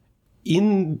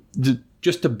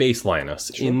just to baseline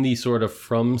us, sure. In the sort of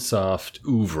FromSoft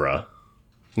oeuvre,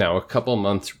 now a couple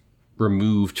months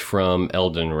removed from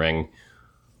Elden Ring,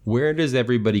 where does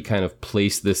everybody kind of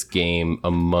place this game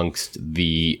amongst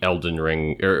the Elden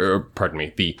Ring,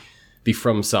 the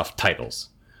FromSoft titles?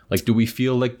 Like, do we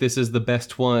feel like this is the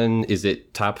best one? Is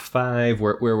it top 5?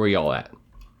 Where were y'all at?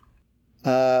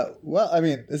 Well, I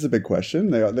mean, it's a big question.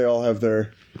 They all have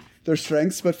their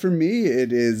strengths, but for me,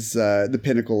 it is the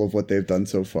pinnacle of what they've done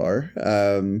so far.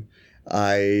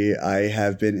 I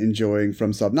have been enjoying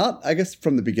FromSoft, not, I guess,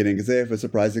 from the beginning, because they have a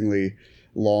surprisingly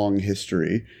long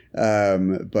history,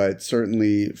 but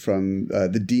certainly from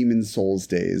the Demon Souls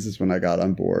days is when I got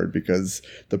on board, because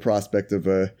the prospect of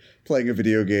playing a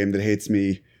video game that hates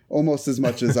me almost as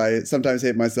much as I sometimes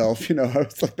hate myself, I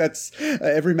was like, that's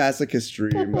every masochist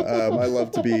dream. I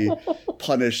love to be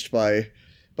punished by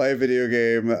a video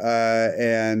game,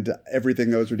 and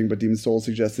everything I was reading about Demon Souls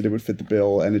suggested it would fit the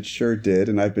bill, and it sure did,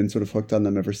 and I've been sort of hooked on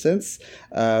them ever since.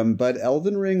 But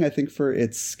Elden Ring, I think, for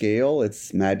its scale,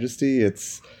 its majesty,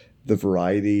 its the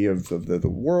variety of the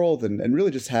world, and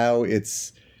really just how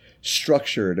it's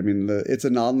structured. I mean, it's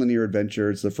a non-linear adventure.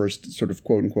 It's the first sort of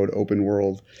quote-unquote open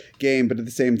world game, but at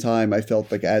the same time, I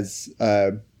felt like as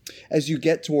you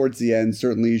get towards the end,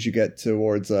 certainly as you get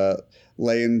towards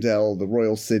Leyndell, the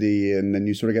royal city, and then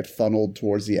you sort of get funneled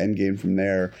towards the end game from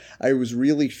there, I was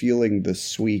really feeling the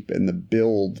sweep and the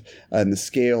build and the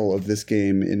scale of this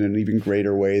game in an even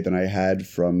greater way than I had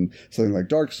from something like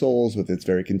Dark Souls with its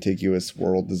very contiguous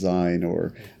world design,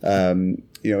 or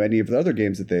any of the other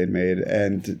games that they had made.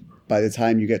 And by the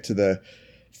time you get to the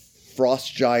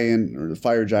Frost Giant or the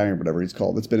Fire Giant or whatever he's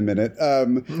called, it's been a minute.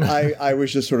 I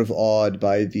was just sort of awed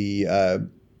by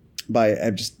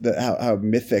how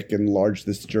mythic and large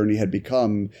this journey had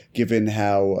become, given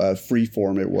how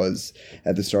freeform it was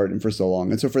at the start and for so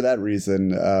long. And so for that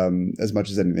reason, as much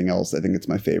as anything else, I think it's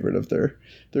my favorite of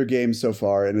their games so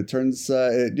far. And it turns,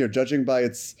 judging by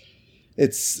its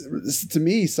to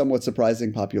me somewhat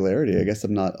surprising popularity, I guess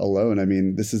I'm not alone. I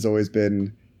mean,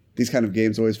 these kind of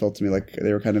games always felt to me like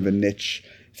they were kind of a niche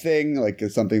thing, like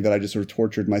something that I just sort of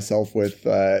tortured myself with,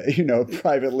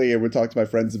 privately, and would talk to my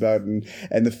friends about, and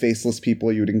the faceless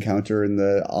people you would encounter in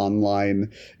the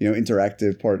online,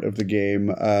 interactive part of the game.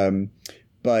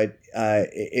 But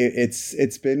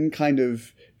it's been kind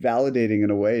of validating in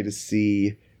a way to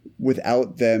see,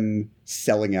 without them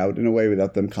selling out in a way,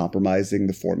 without them compromising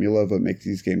the formula of what makes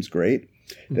these games great,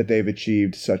 that they've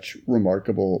achieved such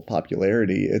remarkable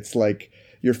popularity. It's like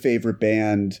your favorite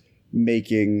band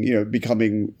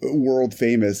becoming world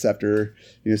famous after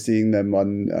seeing them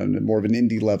on more of an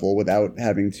indie level without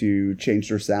having to change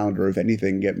their sound, or if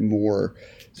anything get more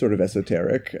sort of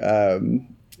esoteric.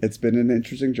 It's been an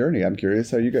interesting journey. I'm curious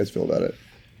how you guys feel about it.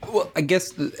 Well, I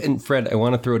guess, and Fred, I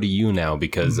want to throw to you now,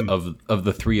 because of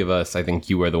the three of us, I think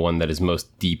you are the one that is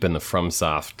most deep in the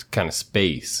FromSoft kind of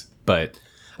space. But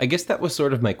I guess that was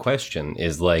sort of my question,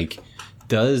 is like,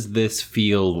 does this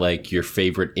feel like your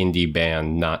favorite indie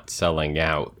band not selling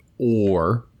out?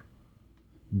 Or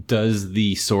does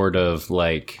the sort of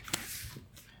like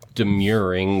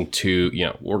demurring to,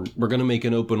 we're going to make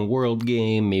an open world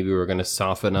game, maybe we're going to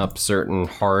soften up certain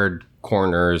hard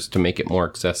corners to make it more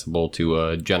accessible to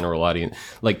a general audience?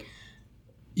 Like,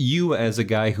 you as a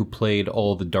guy who played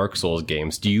all the Dark Souls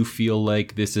games, do you feel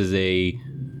like this is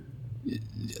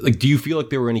do you feel like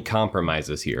there were any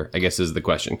compromises here, I guess is the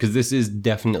question? Because this is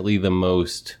definitely the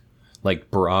most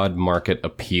broad market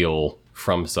appeal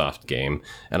FromSoft game,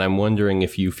 and I'm wondering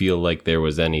if you feel like there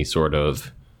was any sort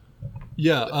of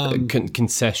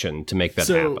concession to make that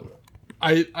happen.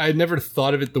 I never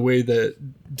thought of it the way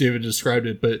that David described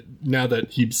it, but now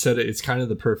that he said it, it's kind of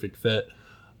the perfect fit.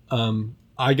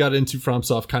 I got into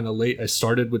FromSoft kind of late. I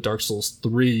started with Dark Souls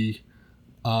 3,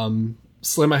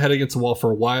 slammed my head against the wall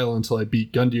for a while until I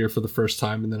beat Gundyr for the first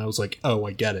time, and then I was like, oh,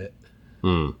 I get it.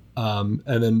 And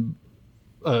then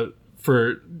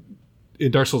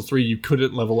in Dark Souls 3, you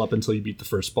couldn't level up until you beat the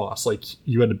first boss. Like,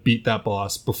 you had to beat that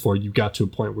boss before you got to a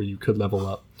point where you could level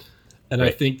up. And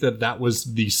right. I think that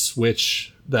was the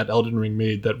switch that Elden Ring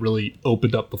made that really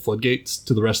opened up the floodgates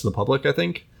to the rest of the public, I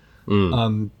think.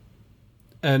 David,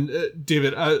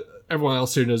 everyone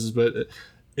else here knows this, but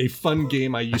a fun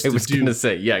game I used to do... I was going to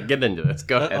say, get into this.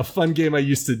 Go ahead. A fun game I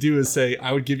used to do is say,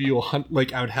 I would give you I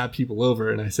would have people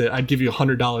over, and I said, I'd give you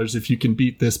 $100 if you can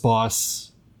beat this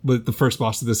boss, the first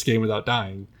boss of this game, without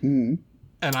dying.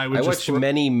 And I watched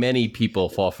many people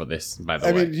fall for this, by the way.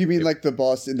 I mean, do you mean like the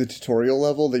boss in the tutorial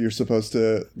level that you're supposed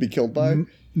to be killed by?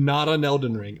 Not on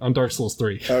Elden Ring, on Dark Souls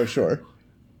 3. Oh, sure.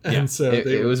 And so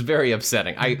it was very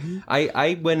upsetting.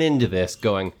 I went into this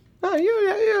going,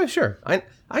 Yeah, sure.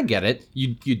 I get it.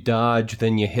 You dodge,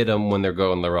 then you hit them when they're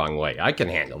going the wrong way. I can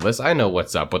handle this. I know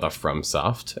what's up with a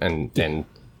FromSoft, and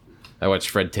I watched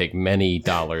Fred take many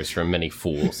dollars from many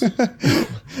fools.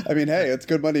 I mean, hey, it's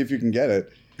good money if you can get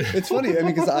it. It's funny, I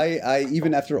mean, because I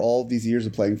even after all these years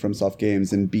of playing FromSoft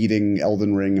games and beating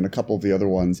Elden Ring and a couple of the other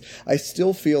ones, I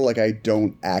still feel like I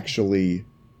don't actually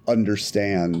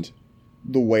understand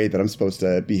the way that I'm supposed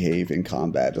to behave in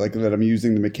combat. Like, that I'm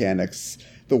using the mechanics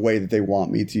the way that they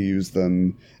want me to use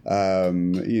them,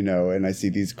 and I see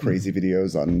these crazy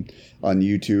videos on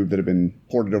YouTube that have been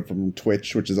ported up from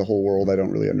Twitch, which is a whole world I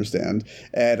don't really understand.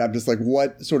 And I'm just like,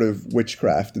 what sort of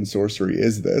witchcraft and sorcery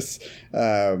is this?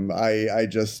 I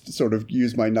just sort of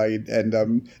use my knight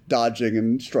and dodging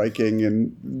and striking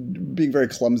and being very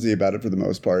clumsy about it for the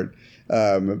most part.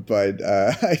 But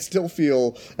I still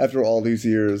feel, after all these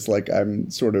years, like I'm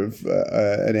sort of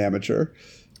an amateur.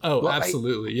 Oh, well,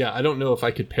 absolutely. Yeah, I don't know if I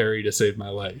could parry to save my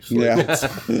life. Yeah.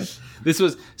 This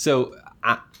was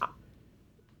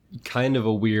kind of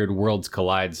a weird Worlds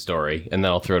Collide story, and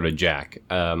then I'll throw to Jack.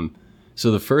 So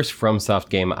the first FromSoft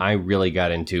game I really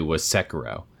got into was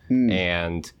Sekiro.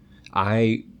 And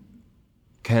I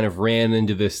kind of ran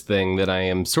into this thing that I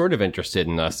am sort of interested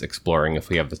in us exploring if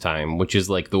we have the time, which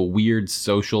is like the weird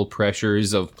social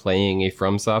pressures of playing a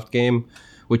FromSoft game,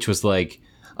 which was like,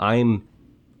 I'm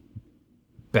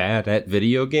bad at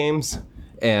video games,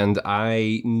 and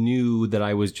I knew that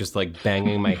I was just like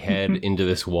banging my head into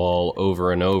this wall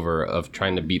over and over of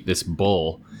trying to beat this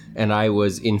bull, and I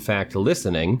was in fact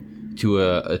listening to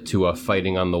a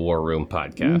Fighting on the War Room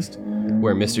podcast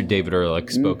where Mr. David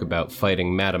Ehrlich spoke about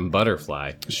fighting Madame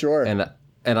Butterfly. Sure. And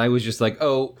I was just like,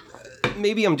 oh,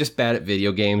 maybe I'm just bad at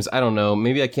video games. I don't know.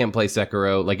 Maybe I can't play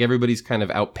Sekiro. Like, everybody's kind of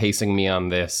outpacing me on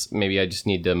this. Maybe I just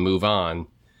need to move on.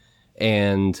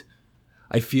 And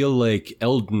I feel like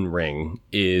Elden Ring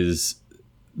is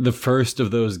the first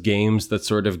of those games that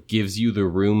sort of gives you the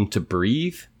room to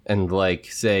breathe and like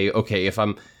say, okay, if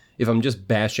I'm just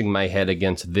bashing my head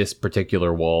against this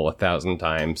particular wall 1,000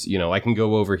 times, I can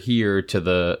go over here to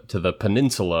the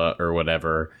peninsula or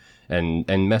whatever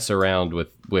and mess around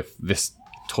with this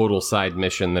total side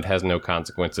mission that has no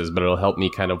consequences, but it'll help me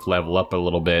kind of level up a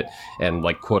little bit and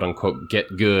like quote unquote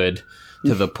get good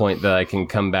to the point that I can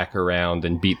come back around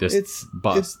and beat this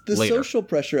boss the later. Social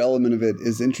pressure element of it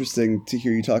is interesting to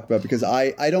hear you talk about, because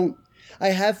I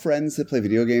have friends that play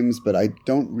video games, but I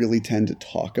don't really tend to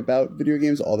talk about video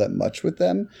games all that much with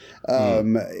them.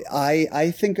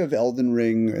 I think of Elden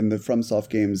Ring and the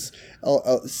FromSoft games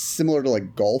similar to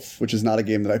like golf, which is not a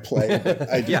game that I play.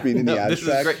 But I just mean in the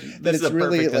abstract. That it's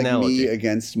really like me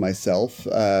against myself,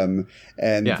 and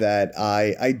that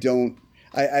I don't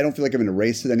feel like I'm in a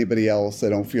race with anybody else. I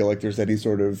don't feel like there's any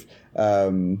sort of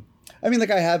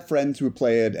I have friends who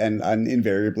play it, and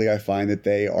invariably I find that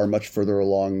they are much further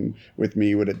along with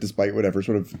me despite whatever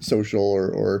sort of social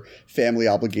or family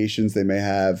obligations they may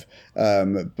have.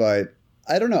 But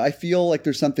I don't know. I feel like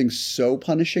there's something so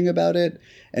punishing about it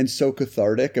and so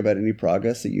cathartic about any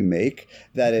progress that you make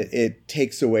that it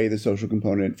takes away the social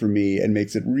component for me and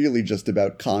makes it really just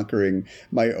about conquering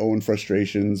my own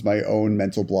frustrations, my own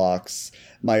mental blocks,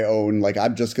 my own, like,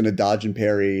 I'm just going to dodge and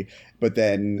parry, but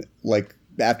then, like,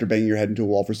 after banging your head into a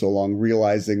wall for so long,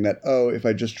 realizing that, oh, if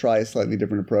I just try a slightly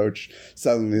different approach,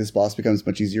 suddenly this boss becomes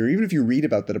much easier. Even if you read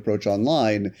about that approach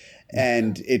online,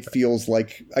 and it feels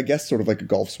like, I guess, sort of like a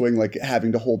golf swing, like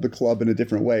having to hold the club in a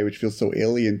different way, which feels so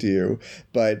alien to you.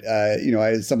 But,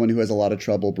 as someone who has a lot of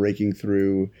trouble breaking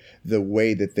through the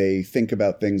way that they think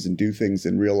about things and do things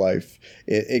in real life,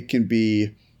 it can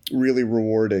be really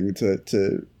rewarding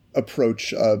to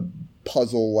approach a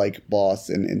puzzle-like boss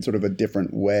in sort of a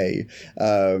different way,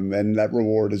 and that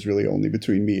reward is really only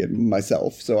between me and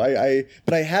myself. So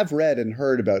but I have read and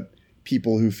heard about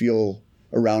people who feel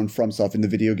around FromSoft in the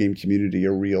video game community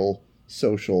a real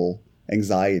social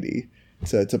anxiety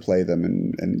to play them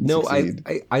and no, succeed.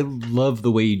 I love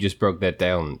the way you just broke that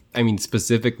down. I mean,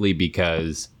 specifically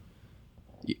because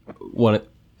I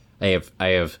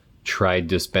have tried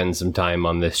to spend some time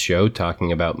on this show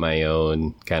talking about my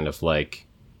own kind of like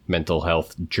mental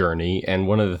health journey, and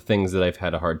one of the things that I've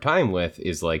had a hard time with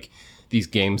is like these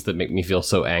games that make me feel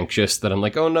so anxious that I'm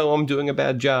like, oh no, I'm doing a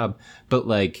bad job. But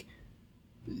like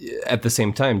at the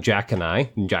same time, Jack and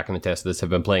attest to this, have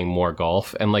been playing more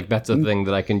golf, and like that's a thing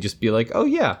that I can just be like, oh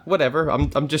yeah, whatever,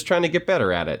 I'm just trying to get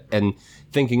better at it. And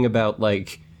thinking about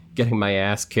like getting my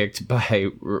ass kicked by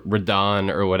Radon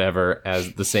or whatever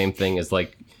as the same thing as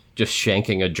like just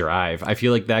shanking a drive, I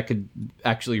feel like that could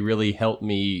actually really help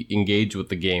me engage with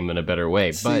the game in a better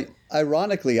way. But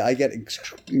ironically, I get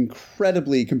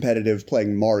incredibly competitive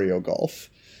playing Mario Golf.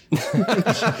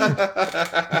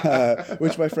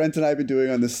 which my friends and I have been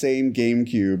doing on the same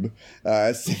GameCube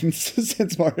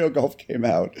since Mario Golf came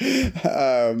out.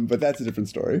 But that's a different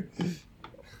story.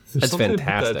 That's something about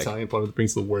fantastic. that Italian part that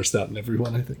brings the worst out in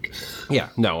everyone, I think. Yeah,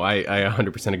 no, I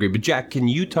 100% agree. But Jack, can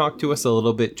you talk to us a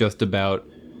little bit just about,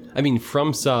 I mean,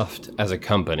 FromSoft as a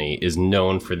company is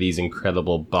known for these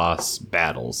incredible boss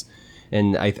battles.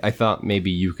 And I thought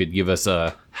maybe you could give us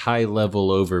a high-level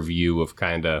overview of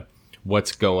kind of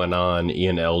what's going on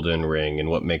in Elden Ring and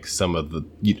what makes some of the,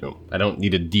 I don't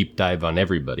need a deep dive on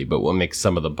everybody, but what makes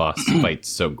some of the boss fights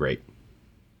so great.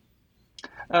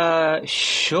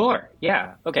 Sure.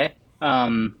 Yeah. Okay. I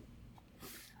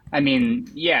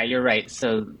mean, yeah, you're right.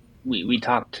 So we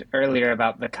talked earlier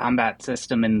about the combat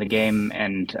system in the game,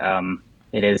 and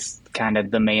it is kind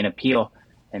of the main appeal.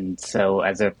 And so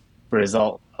as a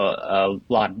result, a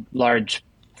large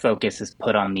focus is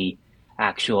put on the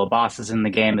actual bosses in the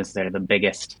game, as they're the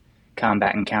biggest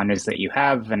combat encounters that you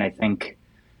have. And I think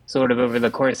sort of over the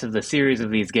course of the series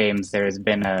of these games, there has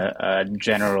been a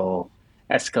general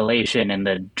escalation in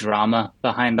the drama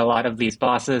behind a lot of these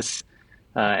bosses,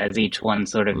 as each one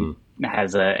sort of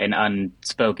has an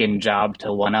unspoken job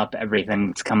to one-up everything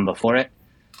that's come before it.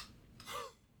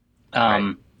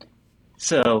 Right.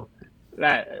 So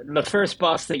the first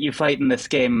boss that you fight in this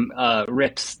game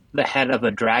rips the head of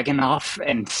a dragon off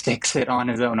and sticks it on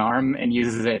his own arm and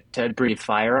uses it to breathe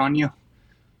fire on you.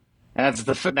 And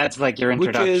that's like your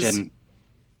introduction,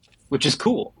 which is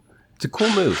cool. It's a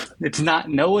cool move. It's not.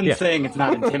 No one's saying it's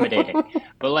not intimidating,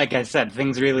 but like I said,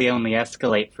 things really only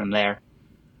escalate from there.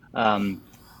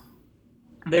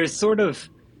 There's sort of,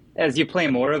 as you play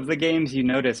more of the games, you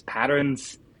notice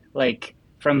patterns. Like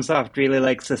FromSoft really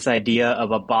likes this idea of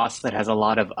a boss that has a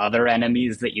lot of other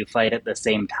enemies that you fight at the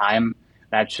same time.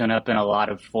 That's shown up in a lot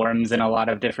of forms in a lot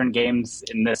of different games.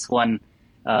 In this one,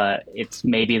 it's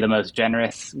maybe the most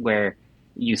generous, where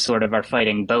you sort of are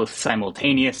fighting both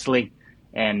simultaneously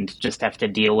and just have to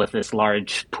deal with this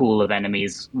large pool of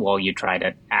enemies while you try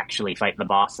to actually fight the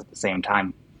boss at the same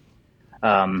time.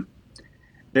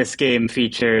 This game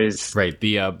features... Right,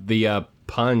 the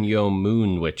Ponyo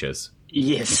Moon Witches.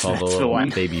 Yes, all that's the the little one.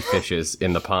 baby fishes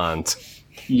in the pond.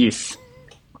 Yes.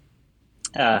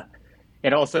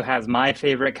 It also has my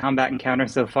favorite combat encounter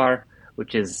so far,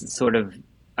 which is sort of...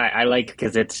 I like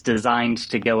because it's designed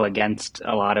to go against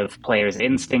a lot of players'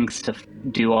 instincts to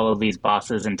do all of these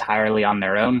bosses entirely on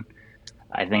their own.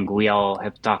 I think we all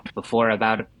have talked before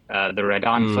about the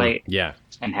Radon fight, Yeah.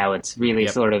 and how it's really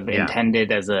sort of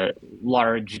intended as a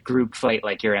large group fight,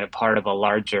 like you're in a part of a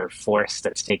larger force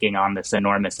that's taking on this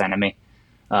enormous enemy.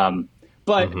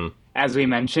 But as we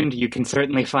mentioned, you can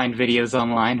certainly find videos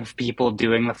online of people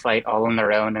doing the fight all on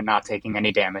their own and not taking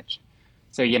any damage.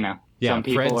 So, some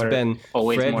people are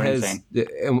always more insane.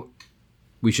 And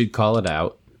we should call it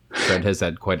out. Fred has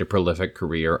had quite a prolific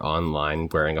career online,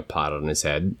 wearing a pot on his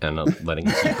head and letting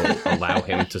people allow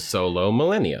him to solo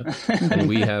Millennia. And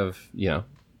we have,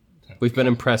 we've been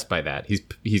impressed by that.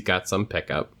 He's got some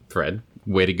pickup. Fred,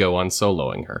 way to go on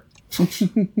soloing her.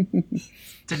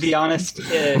 To be honest,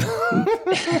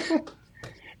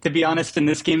 in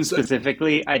this game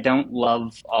specifically, I don't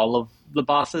love all of the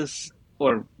bosses,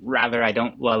 or rather, I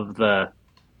don't love the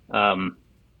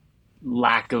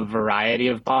lack of variety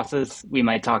of bosses. We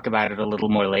might talk about it a little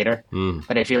more later,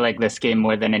 but I feel like this game,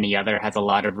 more than any other, has a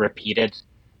lot of repeated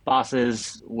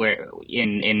bosses where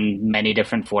in many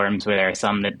different forms, where there are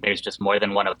some that there's just more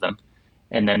than one of them.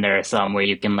 And then there are some where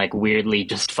you can like weirdly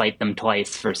just fight them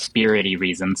twice for spirity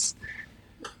reasons.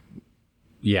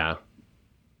 Yeah.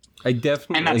 I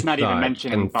definitely And that's not even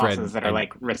mentioning and Fred, bosses that are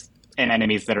and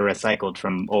enemies that are recycled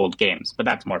from old games, but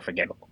that's more forgivable.